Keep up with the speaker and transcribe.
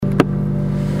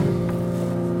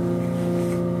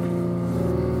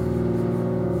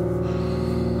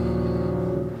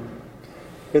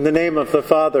In the name of the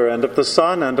Father, and of the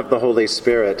Son, and of the Holy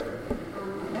Spirit.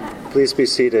 Please be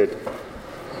seated.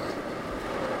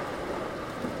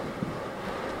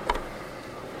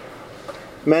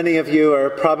 Many of you are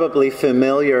probably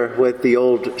familiar with the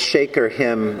old Shaker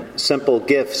hymn, Simple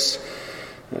Gifts.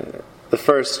 The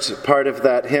first part of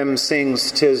that hymn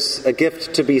sings, "'Tis a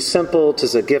gift to be simple,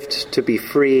 'tis a gift to be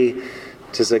free,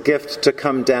 'tis a gift to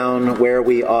come down where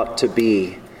we ought to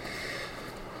be."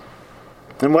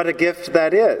 And what a gift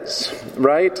that is,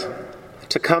 right?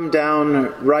 To come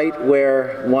down right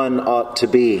where one ought to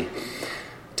be.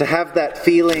 To have that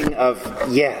feeling of,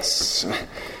 yes,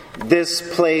 this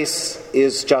place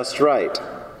is just right.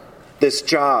 This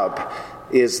job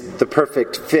is the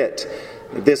perfect fit.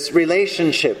 This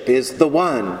relationship is the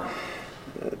one.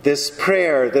 This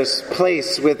prayer, this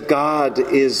place with God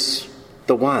is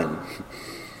the one.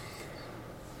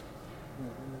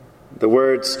 The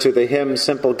words to the hymn,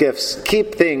 Simple Gifts,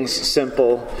 keep things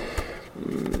simple.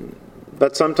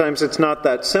 But sometimes it's not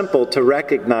that simple to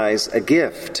recognize a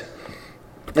gift.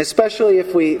 Especially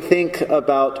if we think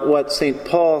about what St.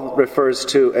 Paul refers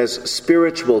to as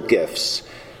spiritual gifts.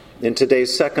 In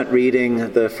today's second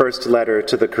reading, the first letter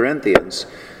to the Corinthians,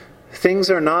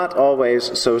 things are not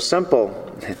always so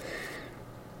simple.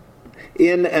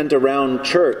 In and around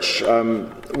church,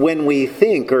 when we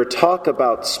think or talk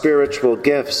about spiritual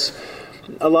gifts,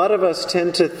 a lot of us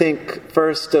tend to think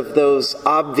first of those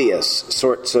obvious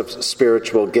sorts of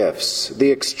spiritual gifts,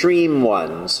 the extreme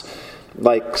ones,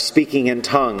 like speaking in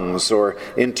tongues or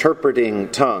interpreting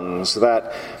tongues,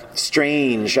 that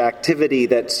strange activity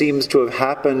that seems to have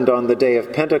happened on the day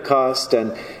of Pentecost,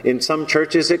 and in some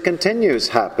churches it continues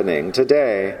happening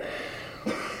today.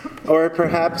 Or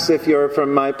perhaps if you're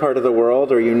from my part of the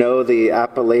world, or you know the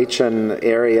Appalachian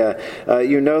area,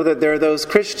 you know that there are those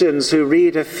Christians who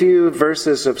read a few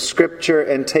verses of Scripture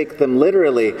and take them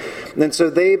literally. And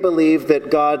so they believe that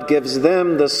God gives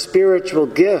them the spiritual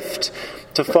gift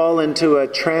to fall into a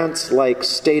trance-like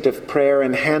state of prayer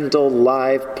and handle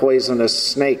live poisonous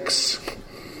snakes.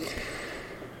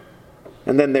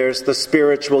 And then there's the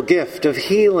spiritual gift of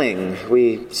healing.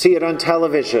 We see it on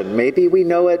television. Maybe we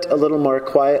know it a little more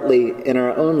quietly in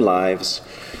our own lives.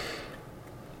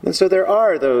 And so there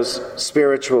are those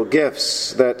spiritual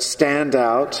gifts that stand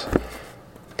out,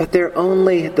 but they're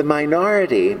only the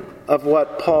minority of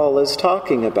what Paul is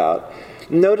talking about.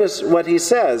 Notice what he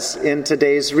says in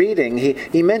today's reading.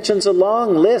 He mentions a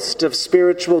long list of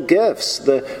spiritual gifts.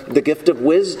 The gift of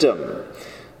wisdom,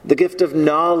 the gift of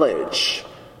knowledge,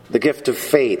 the gift of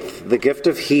faith, the gift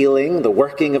of healing, the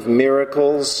working of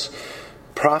miracles,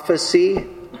 prophecy,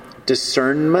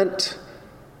 discernment,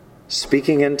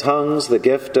 speaking in tongues, the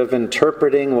gift of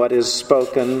interpreting what is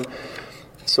spoken.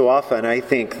 So often I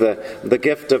think the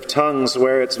gift of tongues,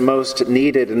 where it's most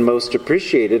needed and most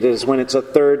appreciated, is when it's a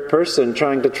third person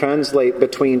trying to translate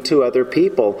between two other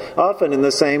people, often in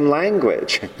the same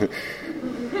language.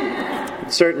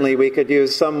 Certainly we could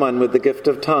use someone with the gift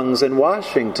of tongues in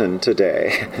Washington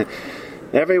today.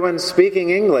 Everyone's speaking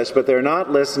English, but they're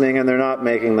not listening and they're not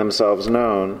making themselves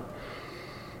known.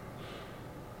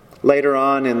 Later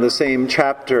on in the same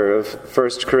chapter of 1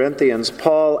 Corinthians,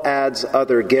 Paul adds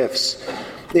other gifts,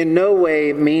 in no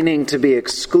way meaning to be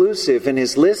exclusive in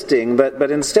his listing, but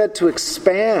instead to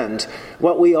expand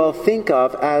what we all think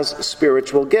of as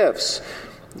spiritual gifts.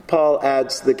 Paul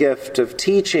adds the gift of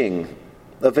teaching,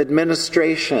 of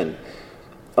administration,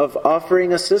 of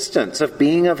offering assistance, of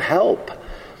being of help,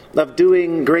 of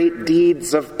doing great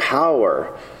deeds of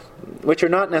power, which are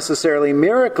not necessarily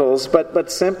miracles,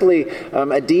 but simply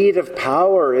a deed of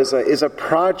power is a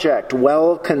project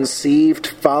well conceived,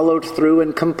 followed through,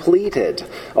 and completed,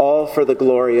 all for the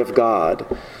glory of God.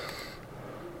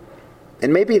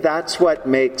 And maybe that's what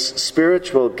makes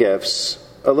spiritual gifts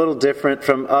a little different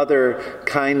from other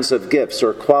kinds of gifts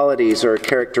or qualities or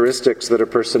characteristics that a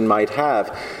person might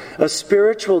have. A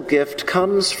spiritual gift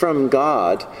comes from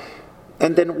God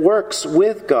and then works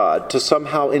with God to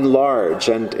somehow enlarge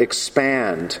and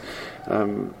expand,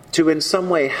 to in some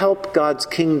way help God's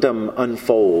kingdom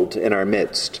unfold in our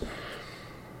midst.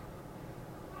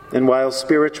 And while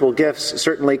spiritual gifts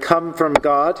certainly come from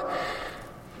God,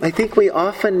 I think we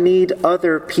often need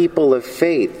other people of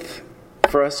faith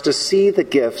for us to see the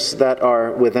gifts that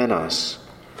are within us.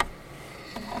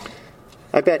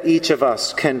 I bet each of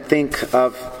us can think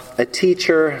of a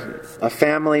teacher, a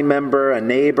family member, a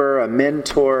neighbor, a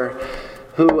mentor,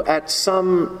 who at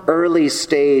some early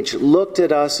stage looked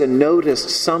at us and noticed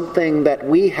something that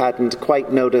we hadn't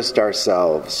quite noticed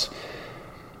ourselves.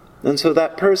 And so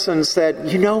that person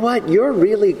said, "You know what? You're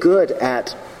really good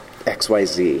at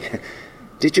XYZ.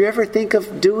 Did you ever think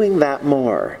of doing that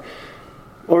more?"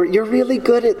 Or, you're really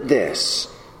good at this.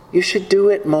 You should do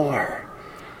it more.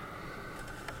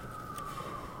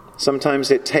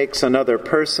 Sometimes it takes another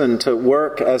person to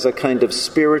work as a kind of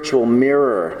spiritual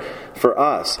mirror for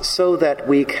us so that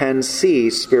we can see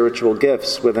spiritual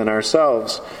gifts within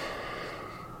ourselves.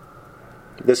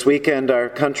 This weekend, our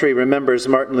country remembers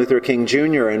Martin Luther King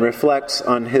Jr. and reflects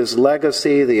on his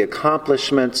legacy, the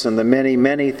accomplishments, and the many,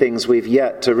 many things we've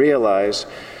yet to realize.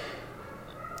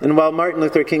 And while Martin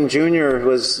Luther King Jr.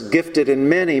 was gifted in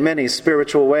many, many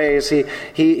spiritual ways,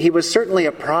 he was certainly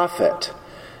a prophet.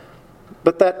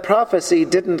 But that prophecy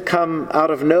didn't come out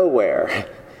of nowhere.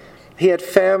 He had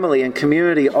family and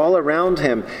community all around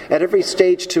him at every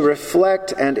stage to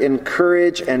reflect and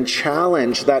encourage and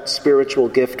challenge that spiritual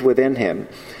gift within him.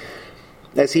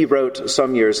 As he wrote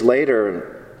some years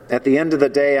later, "At the end of the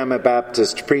day, I'm a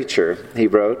Baptist preacher," he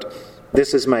wrote.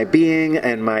 "This is my being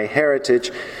and my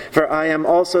heritage, for I am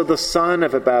also the son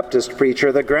of a Baptist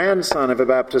preacher, the grandson of a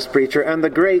Baptist preacher, and the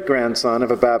great-grandson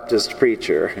of a Baptist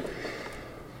preacher."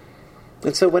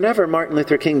 And so whenever Martin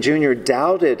Luther King Jr.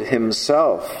 doubted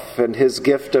himself and his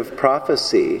gift of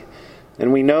prophecy,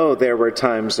 and we know there were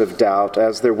times of doubt,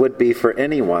 as there would be for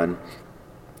anyone,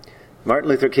 Martin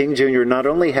Luther King Jr. not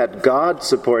only had God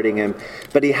supporting him,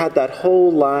 but he had that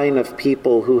whole line of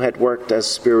people who had worked as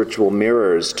spiritual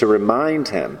mirrors to remind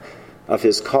him of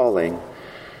his calling.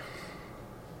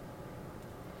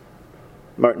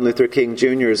 Martin Luther King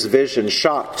Jr.'s vision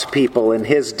shocked people in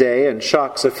his day and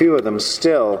shocks a few of them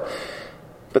still.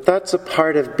 But that's a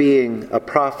part of being a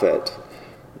prophet.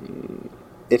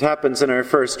 It happens in our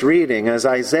first reading as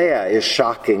Isaiah is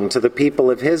shocking to the people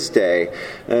of his day.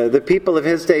 The people of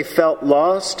his day felt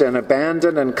lost and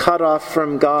abandoned and cut off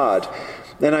from God.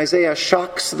 And Isaiah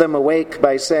shocks them awake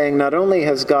by saying, not only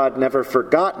has God never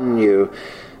forgotten you,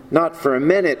 not for a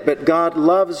minute, but God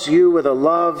loves you with a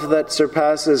love that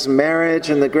surpasses marriage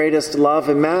and the greatest love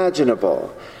imaginable.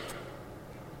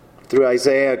 Through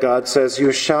Isaiah, God says,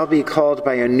 "You shall be called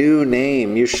by a new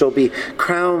name. You shall be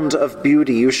crowned of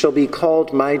beauty. You shall be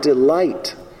called my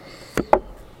delight."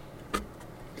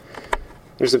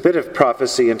 There's a bit of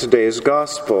prophecy in today's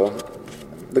gospel.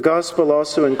 The gospel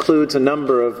also includes a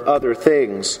number of other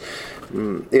things.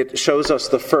 It shows us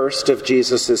the first of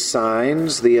Jesus'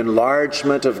 signs, the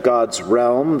enlargement of God's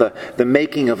realm, the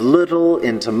making of little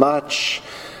into much.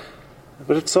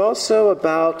 But it's also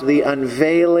about the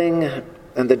unveiling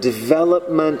and the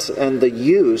development and the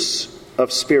use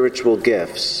of spiritual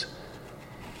gifts.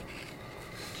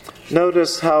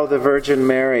 Notice how the Virgin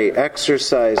Mary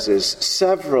exercises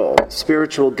several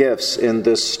spiritual gifts in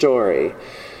this story.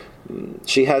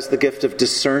 She has the gift of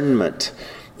discernment,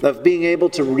 of being able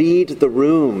to read the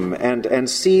room and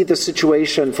see the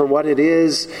situation for what it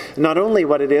is, not only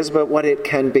what it is, but what it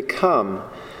can become.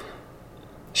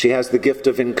 She has the gift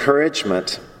of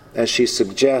encouragement, as she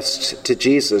suggests to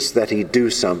Jesus that he do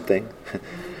something.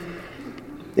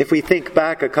 If we think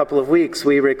back a couple of weeks,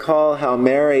 we recall how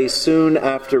Mary, soon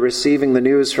after receiving the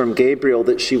news from Gabriel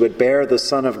that she would bear the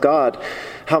Son of God,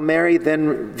 how Mary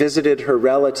then visited her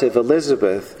relative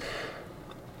Elizabeth.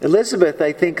 Elizabeth,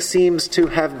 I think, seems to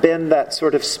have been that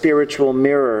sort of spiritual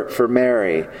mirror for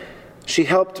Mary. She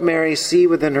helped Mary see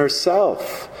within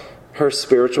herself her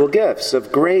spiritual gifts of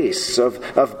grace, of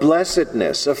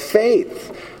blessedness, of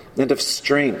faith, and of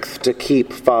strength to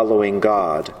keep following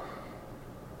God.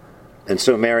 And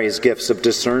so Mary's gifts of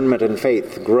discernment and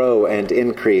faith grow and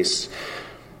increase.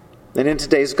 And in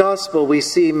today's gospel, we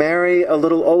see Mary a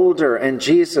little older and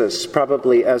Jesus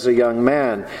probably as a young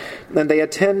man. And they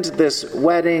attend this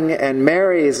wedding, and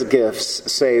Mary's gifts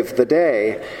save the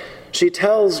day. She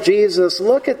tells Jesus,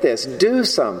 "Look at this, do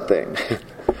something."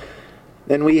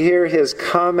 And we hear his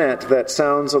comment that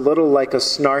sounds a little like a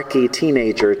snarky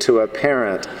teenager to a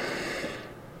parent.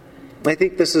 I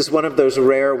think this is one of those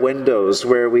rare windows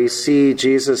where we see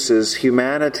Jesus'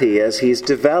 humanity as he's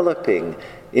developing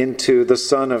into the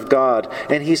Son of God,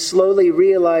 and he slowly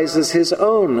realizes his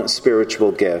own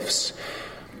spiritual gifts.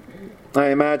 I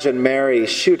imagine Mary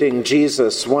shooting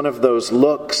Jesus one of those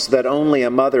looks that only a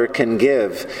mother can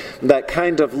give, that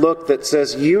kind of look that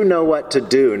says, "You know what to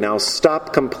do, now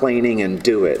stop complaining and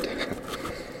do it."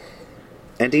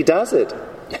 And he does it.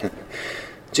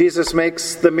 Jesus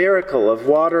makes the miracle of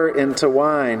water into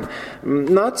wine,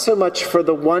 not so much for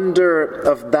the wonder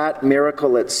of that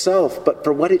miracle itself, but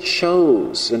for what it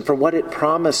shows and for what it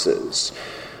promises.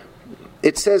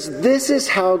 It says this is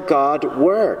how God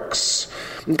works.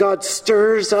 God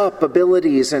stirs up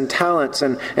abilities and talents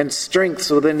and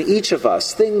strengths within each of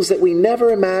us, things that we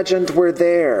never imagined were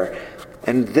there,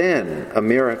 and then a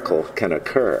miracle can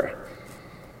occur.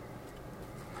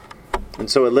 And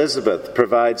so Elizabeth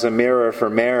provides a mirror for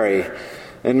Mary,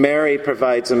 And Mary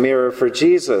provides a mirror for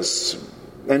Jesus.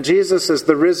 And Jesus, as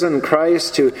the risen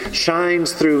Christ who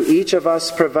shines through each of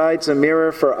us, provides a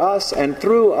mirror for us and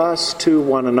through us to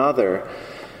one another.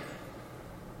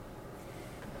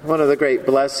 One of the great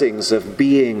blessings of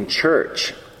being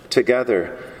church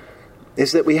together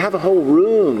is that we have a whole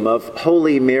room of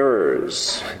holy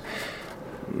mirrors.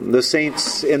 The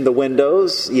saints in the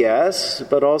windows, yes,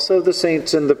 but also the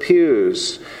saints in the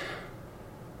pews.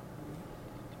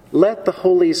 Let the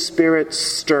Holy Spirit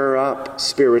stir up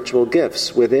spiritual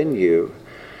gifts within you.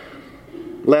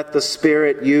 Let the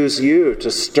Spirit use you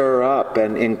to stir up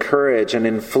and encourage and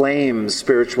inflame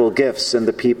spiritual gifts in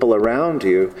the people around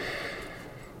you.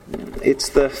 It's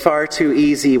the far too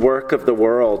easy work of the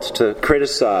world to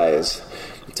criticize,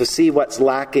 to see what's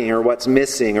lacking or what's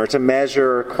missing, or to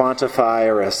measure or quantify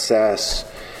or assess.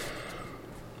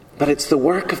 But it's the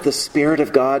work of the Spirit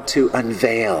of God to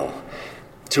unveil,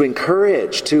 to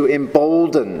encourage, to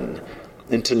embolden,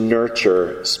 and to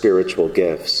nurture spiritual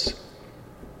gifts.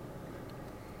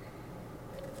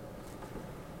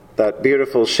 That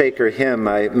beautiful Shaker hymn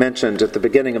I mentioned at the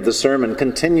beginning of the sermon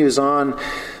continues on.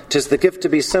 "'Tis the gift to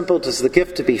be simple, 'tis the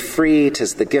gift to be free,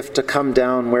 'tis the gift to come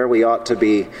down where we ought to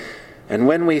be. And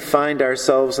when we find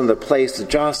ourselves in the place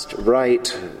just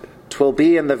right, 'twill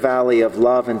be in the valley of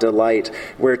love and delight,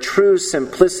 where true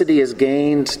simplicity is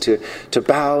gained, to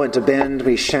bow and to bend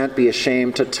we shan't be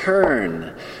ashamed, to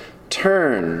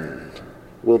turn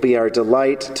will be our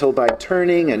delight, till by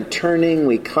turning and turning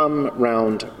we come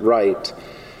round right."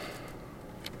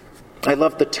 I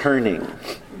love the turning.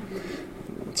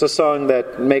 It's a song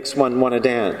that makes one want to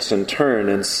dance and turn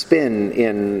and spin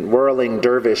in whirling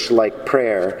dervish-like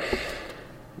prayer.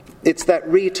 It's that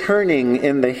returning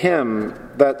in the hymn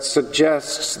that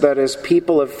suggests that as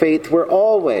people of faith, we're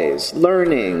always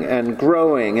learning and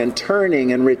growing and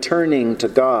turning and returning to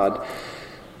God.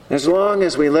 As long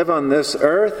as we live on this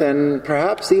earth, and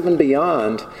perhaps even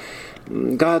beyond,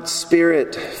 God's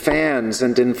Spirit fans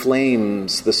and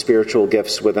inflames the spiritual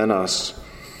gifts within us.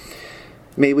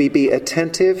 May we be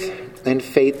attentive and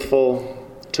faithful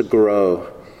to grow.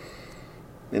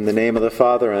 In the name of the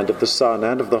Father, and of the Son,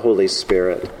 and of the Holy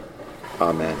Spirit.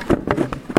 Amen.